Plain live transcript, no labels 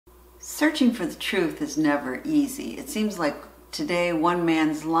Searching for the truth is never easy. It seems like today one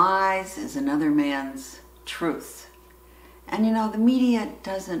man's lies is another man's truth. And you know, the media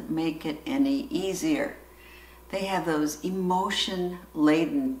doesn't make it any easier. They have those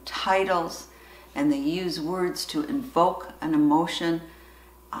emotion-laden titles and they use words to invoke an emotion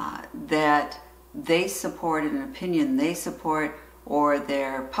that they support, an opinion they support, or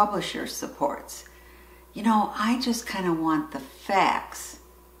their publisher supports. You know, I just kind of want the facts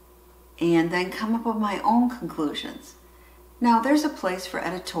and then come up with my own conclusions. Now, there's a place for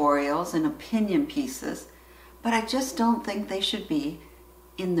editorials and opinion pieces, but I just don't think they should be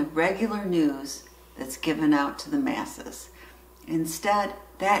in the regular news that's given out to the masses. Instead,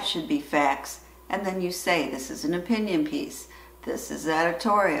 that should be facts, and then you say this is an opinion piece, this is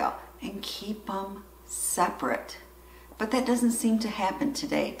editorial, and keep them separate. But that doesn't seem to happen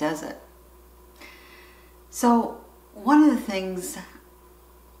today, does it? So, one of the things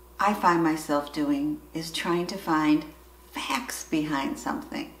I find myself doing is trying to find facts behind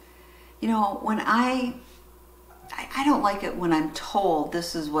something. You know, when I don't like it when I'm told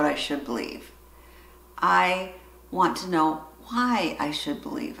this is what I should believe. I want to know why I should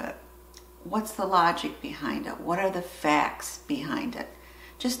believe it. What's the logic behind it? What are the facts behind it?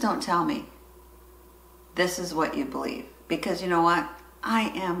 Just don't tell me this is what you believe, because you know what?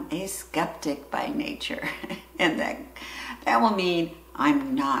 I am a skeptic by nature, and that will mean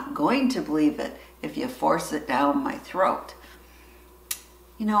I'm not going to believe it if you force it down my throat.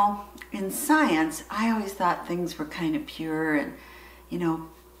 You know, in science, I always thought things were kind of pure and, you know,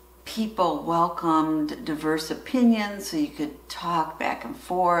 people welcomed diverse opinions so you could talk back and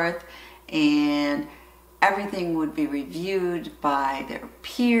forth and everything would be reviewed by their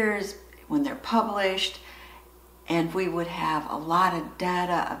peers when they're published, and we would have a lot of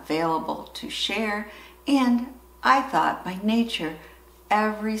data available to share. And I thought by nature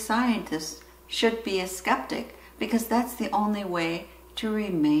every scientist should be a skeptic, because that's the only way to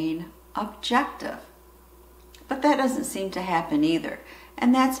remain objective. But that doesn't seem to happen either,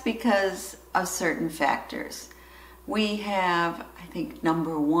 and that's because of certain factors. We have, I think,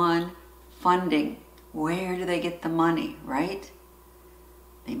 number one, funding. Where do they get the money, right?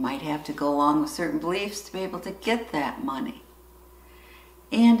 They might have to go along with certain beliefs to be able to get that money.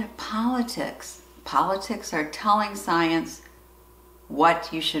 And politics. Politics are telling science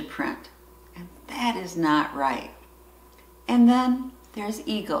what you should print, and that is not right. And then there's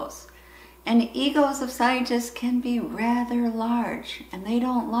egos, and egos of scientists can be rather large, and they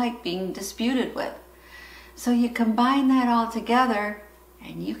don't like being disputed with. So you combine that all together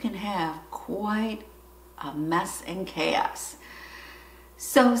and you can have quite a mess and chaos.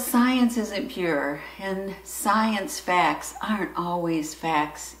 So science isn't pure, and science facts aren't always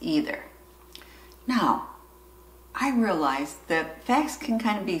facts either. Now, I realize that facts can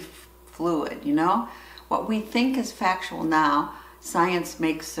kind of be fluid, you know? What we think is factual now, science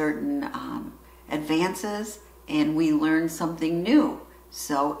makes certain advances and we learn something new.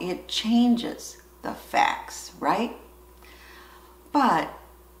 So it changes the facts, right? But,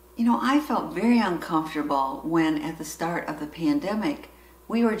 you know, I felt very uncomfortable when at the start of the pandemic,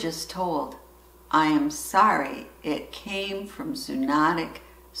 we were just told, I am sorry, it came from zoonotic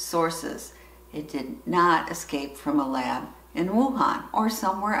sources. It did not escape from a lab in Wuhan or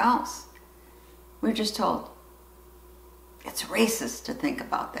somewhere else. We were just told. It's racist to think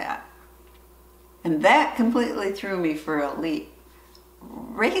about that. And that completely threw me for a leap.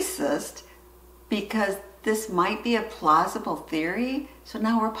 Racist because this might be a plausible theory. So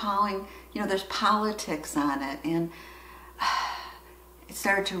now we're piling, you know, there's politics on it, and it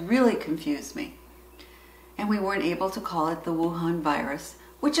started to really confuse me. And we weren't able to call it the Wuhan virus,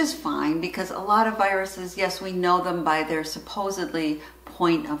 which is fine, because a lot of viruses, yes, we know them by their supposedly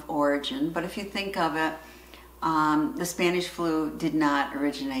point of origin, but if you think of it, the Spanish flu did not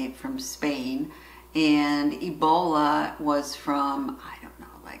originate from Spain, and Ebola was from, I don't know,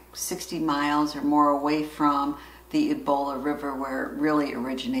 like 60 miles or more away from the Ebola River where it really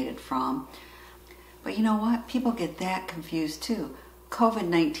originated from. But you know what? People get that confused too.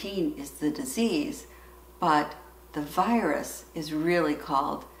 COVID-19 is the disease, but the virus is really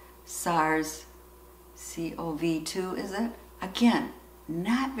called SARS-CoV-2, is it? Again,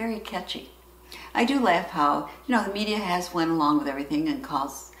 not very catchy. I do laugh how, you know, the media has went along with everything and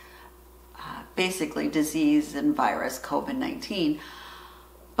calls basically disease and virus COVID-19.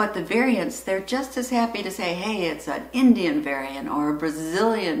 But the variants, they're just as happy to say, hey, it's an Indian variant or a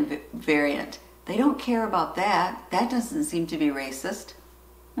Brazilian variant. They don't care about that. That doesn't seem to be racist.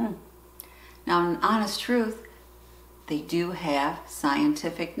 Now, in honest truth, they do have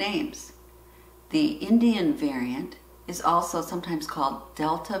scientific names. The Indian variant is also sometimes called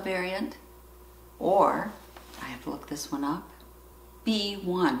Delta variant, or, I have to look this one up,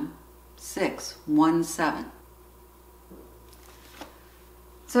 B1617.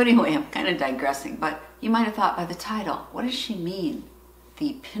 So anyway, I'm kind of digressing, but you might have thought by the title, what does she mean?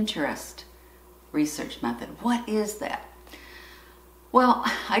 The Pinterest research method. What is that? Well,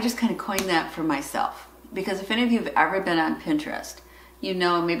 I just kind of coined that for myself, because if any of you have ever been on Pinterest, you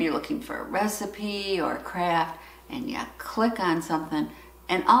know maybe you're looking for a recipe or a craft, and you click on something,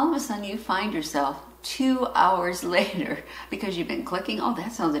 and all of a sudden you find yourself 2 hours later, because you've been clicking, oh,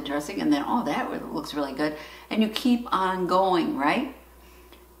 that sounds interesting, and then, oh, that looks really good, and you keep on going, right?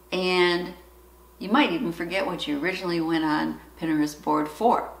 And you might even forget what you originally went on Pinterest board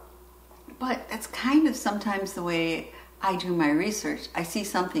for. But that's kind of sometimes the way I do my research. I see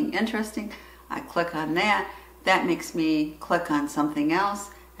something interesting, I click on that, that makes me click on something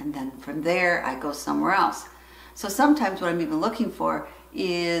else, and then from there I go somewhere else. So sometimes what I'm even looking for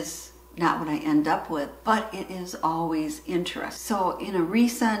is not what I end up with, but it is always interest. So in a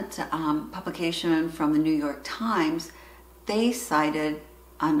recent publication from the New York Times, they cited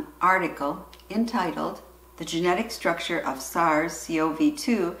an article entitled, "The Genetic Structure of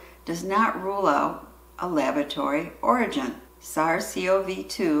SARS-CoV-2 Does Not Rule Out a Laboratory Origin."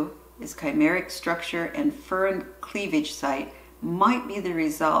 SARS-CoV-2 is chimeric structure and furin cleavage site might be the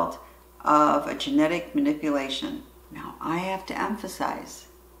result of a genetic manipulation. Now, I have to emphasize,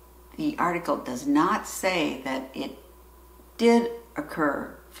 the article does not say that it did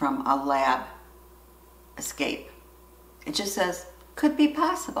occur from a lab escape. It just says, could be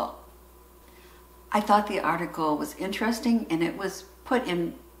possible. I thought the article was interesting, and it was put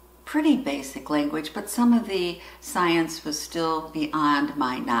in pretty basic language, but some of the science was still beyond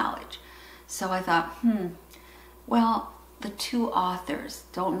my knowledge. So I thought, well, the two authors,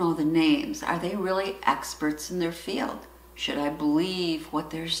 don't know the names. Are they really experts in their field? Should I believe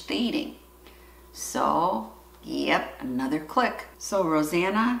what they're stating? So, yep, another click. So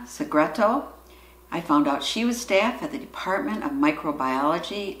Rosanna Segreto, I found out she was staff at the Department of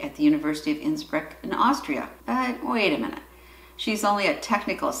Microbiology at the University of Innsbruck in Austria. But wait a minute. She's only a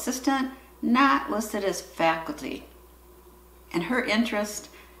technical assistant, not listed as faculty. And her interest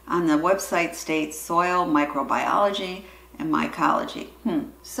on the website states soil microbiology and mycology.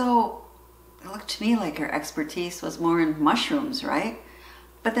 So it looked to me like her expertise was more in mushrooms, right?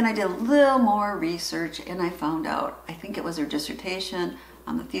 But then I did a little more research and I found out, I think it was her dissertation,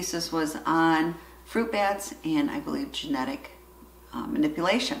 the thesis was on fruit bats and I believe genetic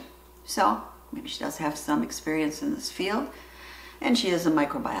manipulation. So maybe she does have some experience in this field, and she is a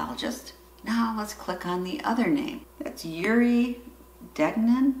microbiologist. Now let's click on the other name. That's Yuri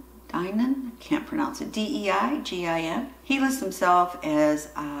Degnan, can't pronounce it, D-E-I-G-I-N. He lists himself as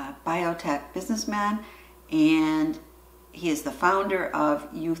a biotech businessman, and he is the founder of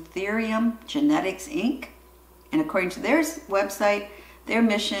Ethereum Genetics Inc. And according to their website, their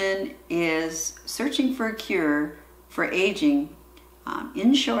mission is searching for a cure for aging.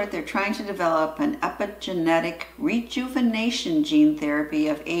 In short, they're trying to develop an epigenetic rejuvenation gene therapy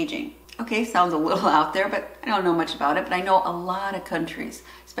of aging. Okay, sounds a little out there, but I don't know much about it. But I know a lot of countries,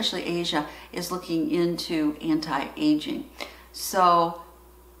 especially Asia, is looking into anti-aging. So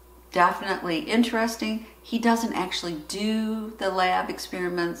definitely interesting. He doesn't actually do the lab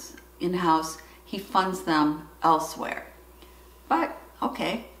experiments in-house. He funds them elsewhere. But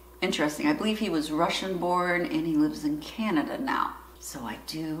okay, interesting. I believe he was Russian born and he lives in Canada now. So I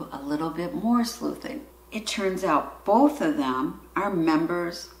do a little bit more sleuthing. It turns out both of them are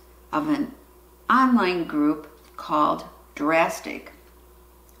members of an online group called Drastic,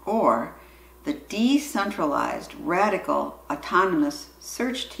 or the Decentralized Radical Autonomous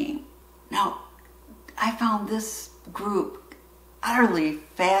Search Team. Now, I found this group utterly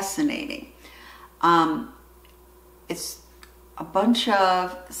fascinating. It's a bunch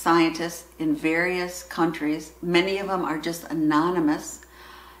of scientists in various countries. Many of them are just anonymous,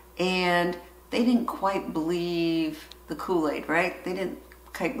 and they didn't quite believe the Kool-Aid, right? They didn't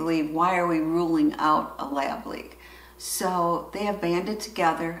quite believe, why are we ruling out a lab leak? So they have banded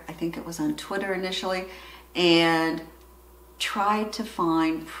together, I think it was on Twitter initially, and tried to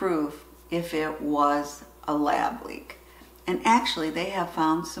find proof if it was a lab leak. And actually they have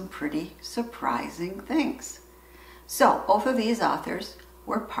found some pretty surprising things. So both of these authors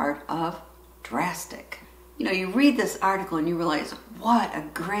were part of Drastic. You know, you read this article and you realize what a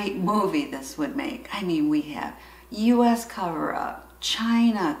great movie this would make. I mean, we have US cover-up,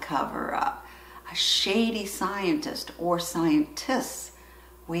 China cover-up, a shady scientist or scientists.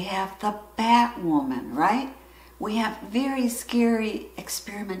 We have the Batwoman, right? We have very scary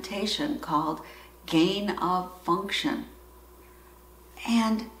experimentation called gain of function.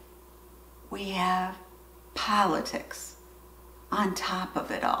 And we have politics on top of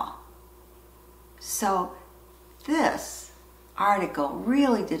it all. So this article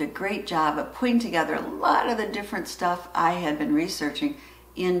really did a great job of putting together a lot of the different stuff I had been researching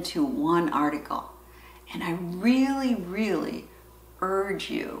into one article. And I really, really urge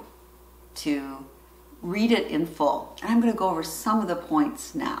you to read it in full. And I'm going to go over some of the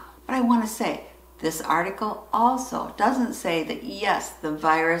points now. But I want to say, this article also doesn't say that yes, the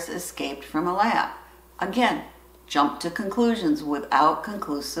virus escaped from a lab. Again, jump to conclusions without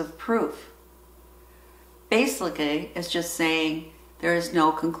conclusive proof. Basically, it's just saying there is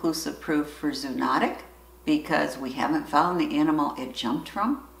no conclusive proof for zoonotic because we haven't found the animal it jumped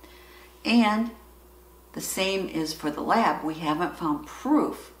from. And the same is for the lab. We haven't found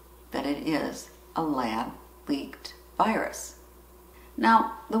proof that it is a lab-leaked virus.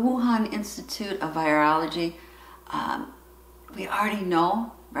 Now, the Wuhan Institute of Virology, we already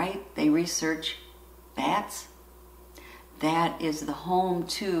know, right? They research bats. That is the home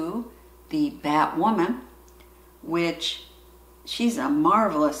to the bat woman, which she's a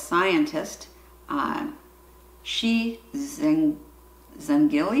marvelous scientist. Shi Zhengli?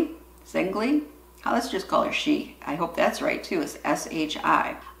 Let's just call her She. I hope that's right too. It's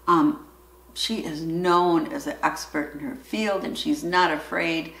S-H-I. She is known as an expert in her field, and she's not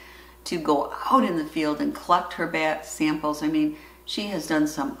afraid to go out in the field and collect her bat samples. I mean, she has done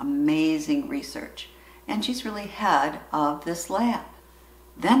some amazing research, and she's really head of this lab.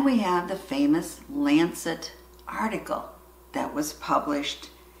 Then we have the famous Lancet article that was published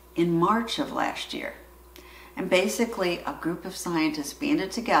in March of last year. And basically, a group of scientists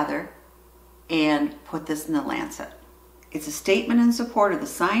banded together and put this in the Lancet. It's a statement in support of the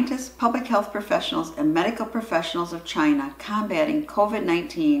scientists, public health professionals, and medical professionals of China combating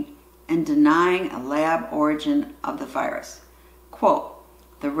COVID-19 and denying a lab origin of the virus. Quote,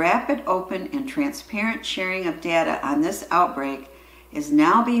 "The rapid, open, and transparent sharing of data on this outbreak is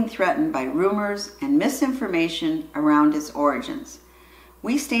now being threatened by rumors and misinformation around its origins.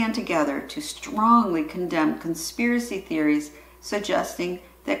 We stand together to strongly condemn conspiracy theories suggesting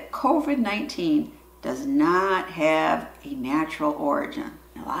that COVID-19 does not have a natural origin."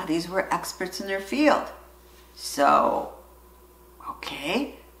 A lot of these were experts in their field. So,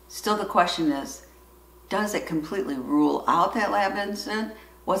 okay. Still the question is, does it completely rule out that lab incident?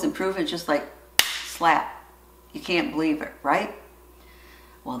 Wasn't proven, just like slap. You can't believe it, right?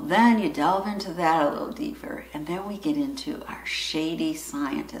 Well, then you delve into that a little deeper, and then we get into our shady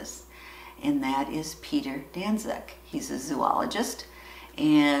scientist, and that is Peter Danzig. He's a zoologist,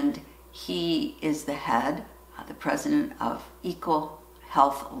 and he is the head, the president of Equal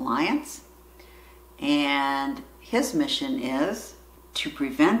Health Alliance, and his mission is to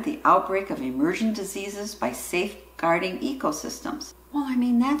prevent the outbreak of emerging diseases by safeguarding ecosystems. Well, I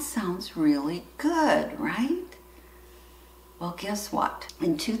mean, that sounds really good, right? Well, guess what?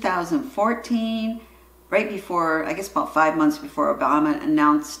 In 2014, right before, I guess about 5 months before Obama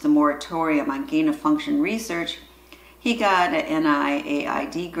announced the moratorium on gain-of-function research, he got an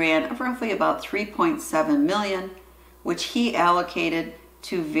NIAID grant of roughly about $3.7 million, which he allocated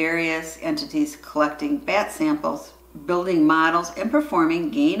to various entities collecting bat samples, building models, and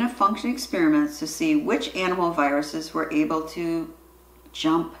performing gain-of-function experiments to see which animal viruses were able to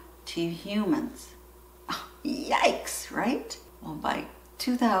jump to humans. Yikes, right? Well, by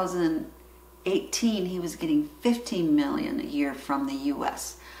 2018, he was getting $15 million a year from the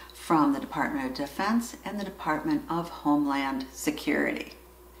U.S., from the Department of Defense and the Department of Homeland Security.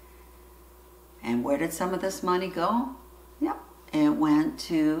 And where did some of this money go? Yep, it went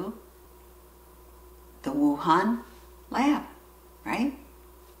to the Wuhan lab, right?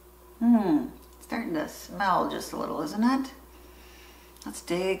 Starting to smell just a little, isn't it? Let's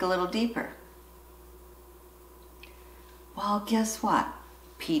dig a little deeper. Well, guess what?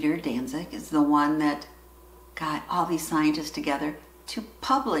 Peter Danzig is the one that got all these scientists together to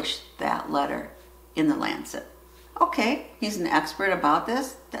publish that letter in the Lancet. Okay, he's an expert about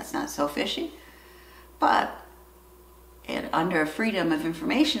this. That's not so fishy. But under a Freedom of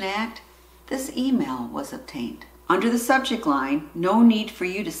Information Act, this email was obtained. Under the subject line, "No need for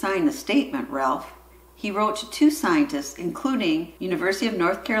you to sign the statement, Ralph," he wrote to two scientists, including University of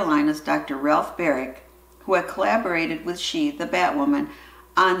North Carolina's Dr. Ralph Barrick, who had collaborated with She, the Batwoman,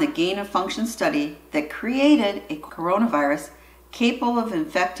 on the gain-of-function study that created a coronavirus capable of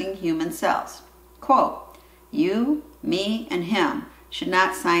infecting human cells. Quote, "You, me, and him should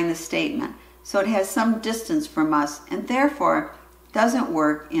not sign the statement, so it has some distance from us and therefore doesn't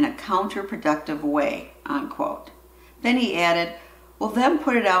work in a counterproductive way," unquote. Then he added, "We'll then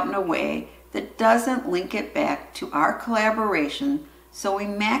put it out in a way that doesn't link it back to our collaboration so we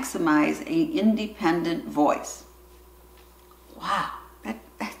maximize an independent voice. Wow, that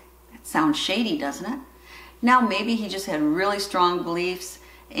sounds shady, doesn't it? Now maybe he just had really strong beliefs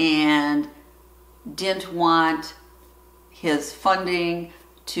and didn't want his funding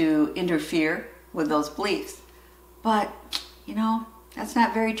to interfere with those beliefs. But, you know, that's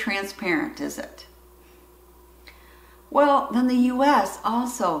not very transparent, is it? Well, then the US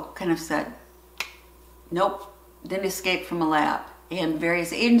also kind of said, nope, didn't escape from a lab. And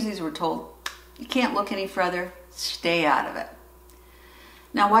various agencies were told, you can't look any further, stay out of it.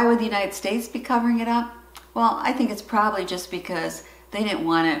 Now, why would the United States be covering it up? Well, I think it's probably just because they didn't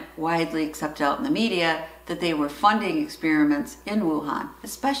want it widely accepted out in the media that they were funding experiments in Wuhan,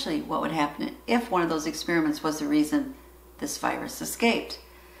 especially what would happen if one of those experiments was the reason this virus escaped.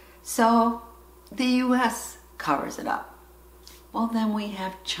 So the US covers it up. Well, then we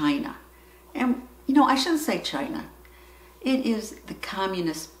have China. And, you know, I shouldn't say China. It is the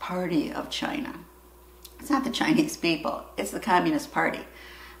Communist Party of China. It's not the Chinese people, it's the Communist Party.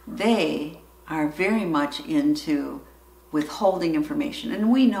 They are very much into withholding information, and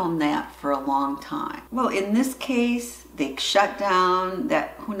we've known that for a long time. Well, in this case, they shut down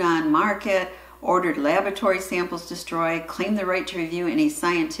that Hunan market, ordered laboratory samples destroyed, claimed the right to review any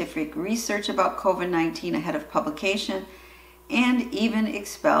scientific research about COVID-19 ahead of publication, and even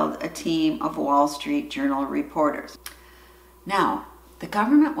expelled a team of Wall Street Journal reporters. Now, the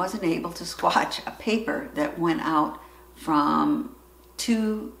government wasn't able to squash a paper that went out from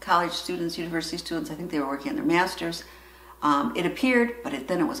 2 college students, university students. I think they were working on their masters. It appeared, but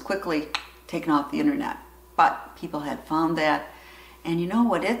then it was quickly taken off the internet. But people had found that. And you know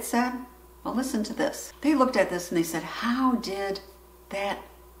what it said? Well, listen to this. They looked at this and they said, how did that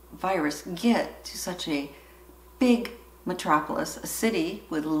virus get to such a big metropolis, a city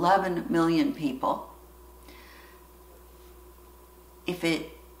with 11 million people?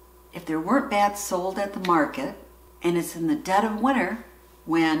 If there weren't bats sold at the market, and it's in the dead of winter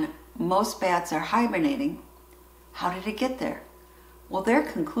when most bats are hibernating, how did it get there? Well, their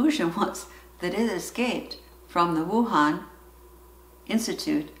conclusion was that it escaped from the Wuhan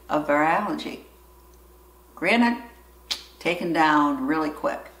Institute of Virology. Granted, taken down really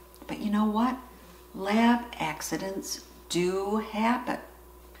quick. But you know what? Lab accidents do happen.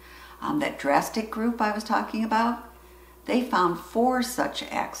 That drastic group I was talking about, they found 4 such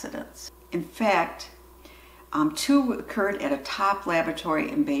accidents. In fact, 2 occurred at a top laboratory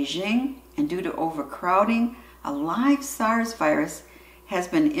in Beijing, and due to overcrowding, a live SARS virus has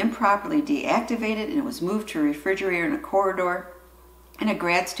been improperly deactivated and it was moved to a refrigerator in a corridor, and a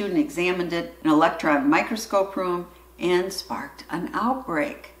grad student examined it in an electron microscope room and sparked an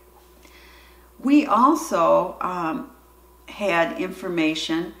outbreak. We also had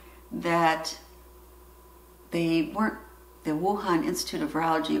information that the Wuhan Institute of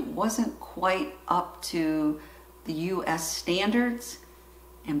Virology wasn't quite up to the US standards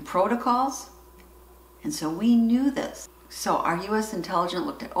and protocols, and so we knew this. So our US intelligence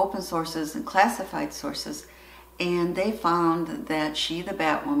looked at open sources and classified sources, and they found that she, the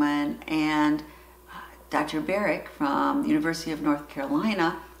Batwoman, and Dr. Barrick from the University of North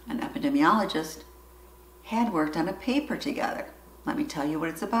Carolina, an epidemiologist, had worked on a paper together. Let me tell you what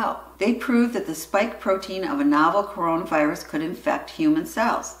it's about. They proved that the spike protein of a novel coronavirus could infect human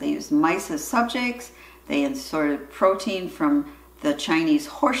cells. They used mice as subjects. They inserted protein from the Chinese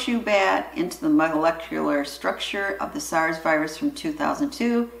horseshoe bat into the molecular structure of the SARS virus from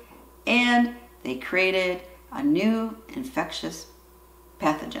 2002, and they created a new infectious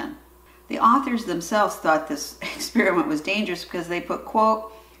pathogen. The authors themselves thought this experiment was dangerous because they put,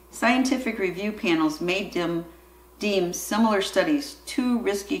 quote, scientific review panels may deem similar studies too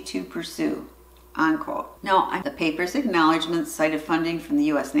risky to pursue, unquote. Now, the paper's acknowledgments cited funding from the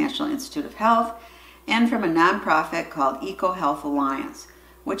U.S. National Institute of Health and from a nonprofit called EcoHealth Alliance,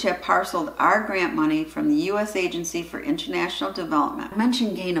 which have parceled our grant money from the U.S. Agency for International Development. I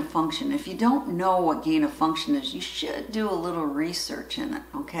mentioned gain of function. If you don't know what gain of function is, you should do a little research in it,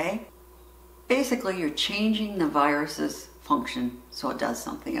 okay? Basically, you're changing the virus's function so it does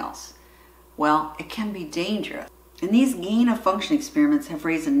something else. Well, it can be dangerous. And these gain of function experiments have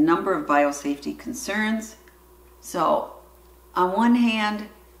raised a number of biosafety concerns. So, on one hand,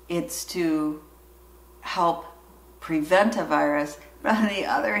 it's to help prevent a virus, but on the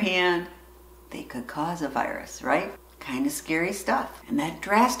other hand, they could cause a virus, right? Kind of scary stuff. And that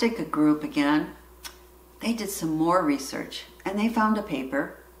drastic group again, they did some more research and they found a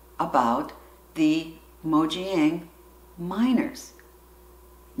paper about the Mojiang miners.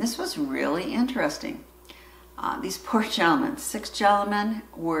 This was really interesting. these poor gentlemen, 6 gentlemen,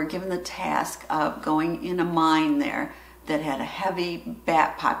 were given the task of going in a mine there that had a heavy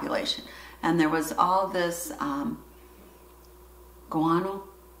bat population. And there was all this guano,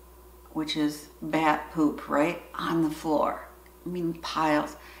 which is bat poop, right, on the floor. I mean,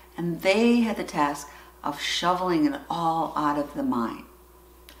 piles. And they had the task of shoveling it all out of the mine.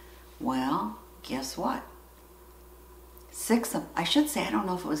 Well, guess what? 6 of, I should say, I don't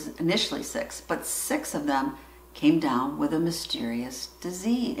know if it was initially 6, but 6 of them came down with a mysterious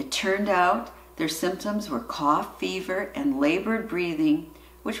disease. It turned out their symptoms were cough, fever, and labored breathing,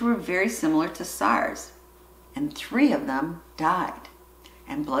 which were very similar to SARS. And 3 of them died.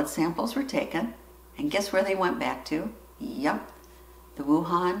 And blood samples were taken. And guess where they went back to? Yep, the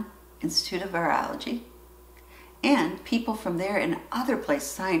Wuhan Institute of Virology. And people from there and other places,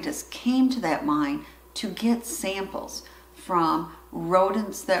 scientists, came to that mine to get samples from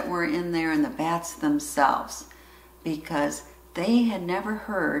rodents that were in there and the bats themselves, because they had never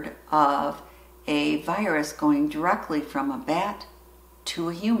heard of a virus going directly from a bat to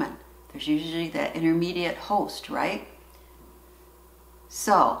a human. There's usually that intermediate host, right?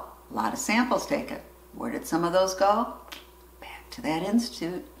 So, a lot of samples taken. Where did some of those go? Back to that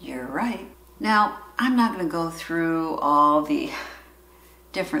institute. You're right. Now, I'm not going to go through all the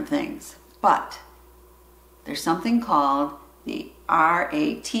different things, but there's something called the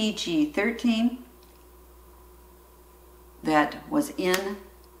RATG13 that was in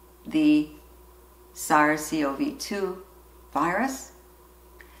the SARS-CoV-2 virus.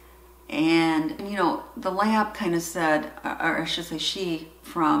 And, you know, the lab kind of said, or I should say she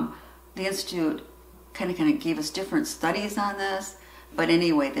from the Institute kind of gave us different studies on this. But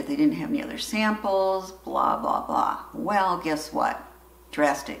anyway, that they didn't have any other samples, blah, blah, blah. Well, guess what?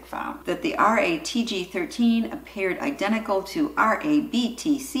 Drastic found that the RATG13 appeared identical to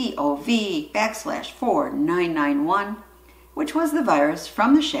RABTCOV/4991, which was the virus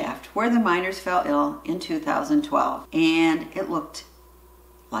from the shaft where the miners fell ill in 2012. And it looked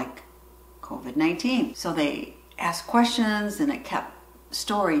like COVID-19. So they asked questions and it kept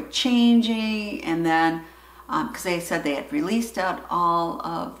story changing, and then because they said they had released out all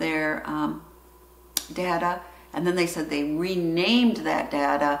of their data, and then they said they renamed that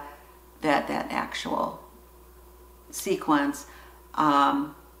data, that actual sequence,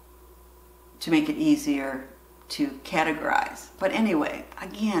 to make it easier to categorize. But anyway,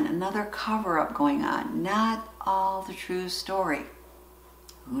 again, another cover-up going on. Not all the true story.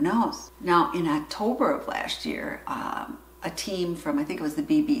 Who knows? Now, in October of last year, a team from, I think it was the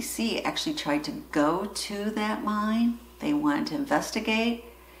BBC, actually tried to go to that mine. They wanted to investigate,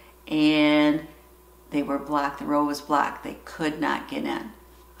 and they were blocked. The road was blocked. They could not get in.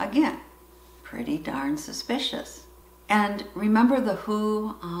 Again, pretty darn suspicious. And remember the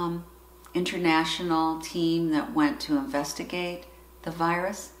WHO international team that went to investigate the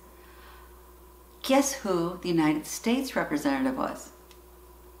virus? Guess who the United States representative was?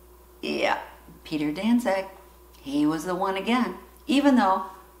 Yeah, Peter Danzig. He was the one again. Even though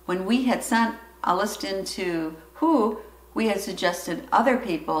when we had sent a list into WHO, we had suggested other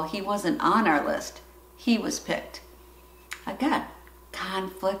people, he wasn't on our list. He was picked. Again,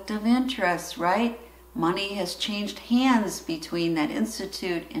 conflict of interest, right? Money has changed hands between that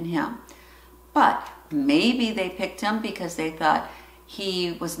institute and him. But maybe they picked him because they thought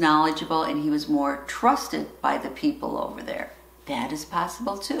he was knowledgeable and he was more trusted by the people over there. That is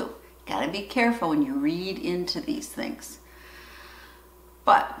possible too. Got to be careful when you read into these things.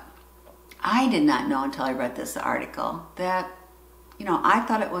 But I did not know until I read this article that, you know, I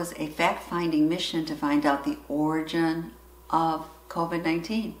thought it was a fact-finding mission to find out the origin of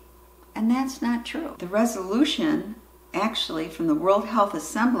COVID-19. And that's not true. The resolution, actually, from the World Health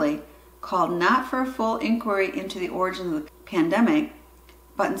Assembly called not for a full inquiry into the origin of the pandemic,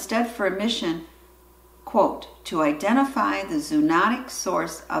 but instead for a mission, quote, to identify the zoonotic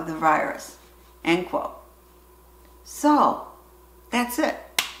source of the virus, end quote. So, that's it.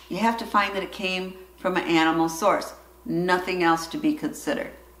 You have to find that it came from an animal source. Nothing else to be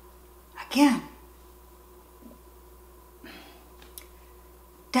considered. Again,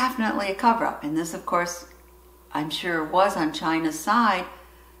 definitely a cover-up. And this, of course, I'm sure was on China's side,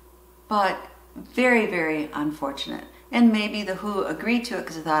 but very, very unfortunate. And maybe the WHO agreed to it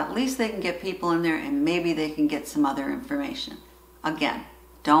because they thought at least they can get people in there and maybe they can get some other information. Again,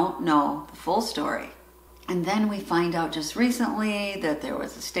 don't know the full story. And then we find out just recently that there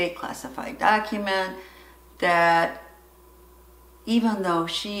was a state classified document that even though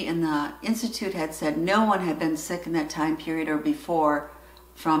she and the Institute had said no one had been sick in that time period or before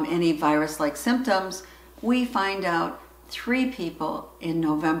from any virus-like symptoms, we find out 3 people in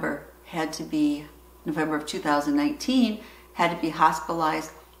November had to be November of 2019, had to be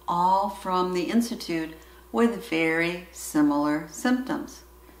hospitalized, all from the Institute, with very similar symptoms.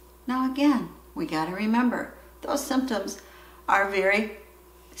 Now again, we got to remember, those symptoms are very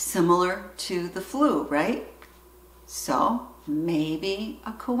similar to the flu, right? So maybe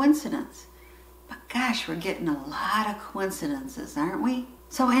a coincidence. But gosh, we're getting a lot of coincidences, aren't we?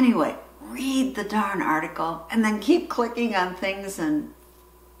 So anyway, read the darn article and then keep clicking on things and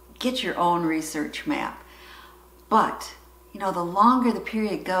get your own research map. But, you know, the longer the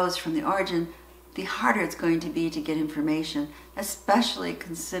period goes from the origin, the harder it's going to be to get information, especially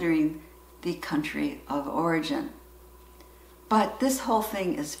considering the country of origin. But this whole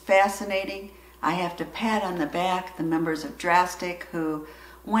thing is fascinating. I have to pat on the back the members of Drastic who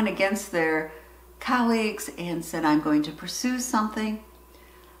went against their colleagues and said, I'm going to pursue something.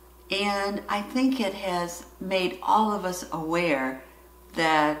 And I think it has made all of us aware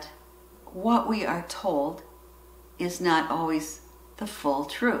that what we are told is not always the full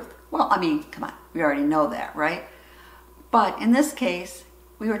truth. Well, I mean, come on, we already know that, right? But in this case,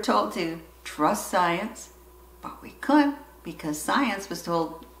 we were told to trust science, but we couldn't because science was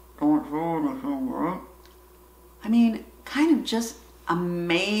told, don't do anything. I mean, kind of just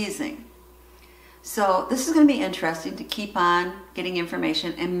amazing. So this is going to be interesting to keep on getting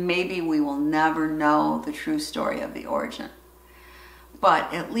information, and maybe we will never know the true story of the origin.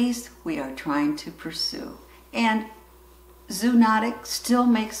 But at least we are trying to pursue. And zoonotic still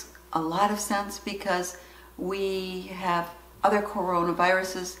makes a lot of sense because we have other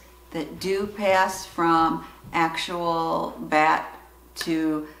coronaviruses that do pass from actual bat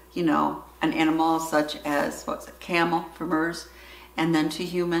to, you know, an animal such as, what's it, camel for MERS, and then to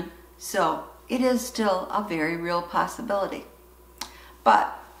human. So it is still a very real possibility.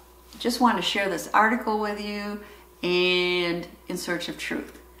 But just want to share this article with you and in search of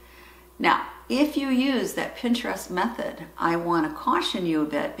truth. Now, if you use that Pinterest method, I want to caution you a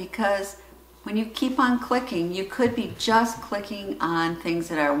bit because when you keep on clicking, you could be just clicking on things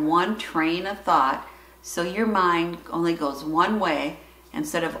that are one train of thought, so your mind only goes one way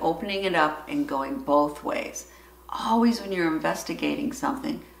instead of opening it up and going both ways. Always when you're investigating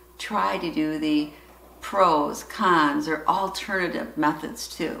something, try to do the pros, cons, or alternative methods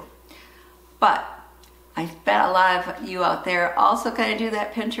too. But I bet a lot of you out there also kind of do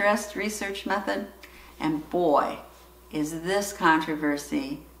that Pinterest research method. And boy, is this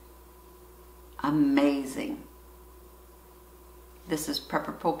controversy amazing. This is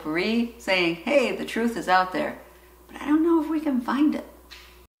Potpourri saying, hey, the truth is out there, but I don't know if we can find it.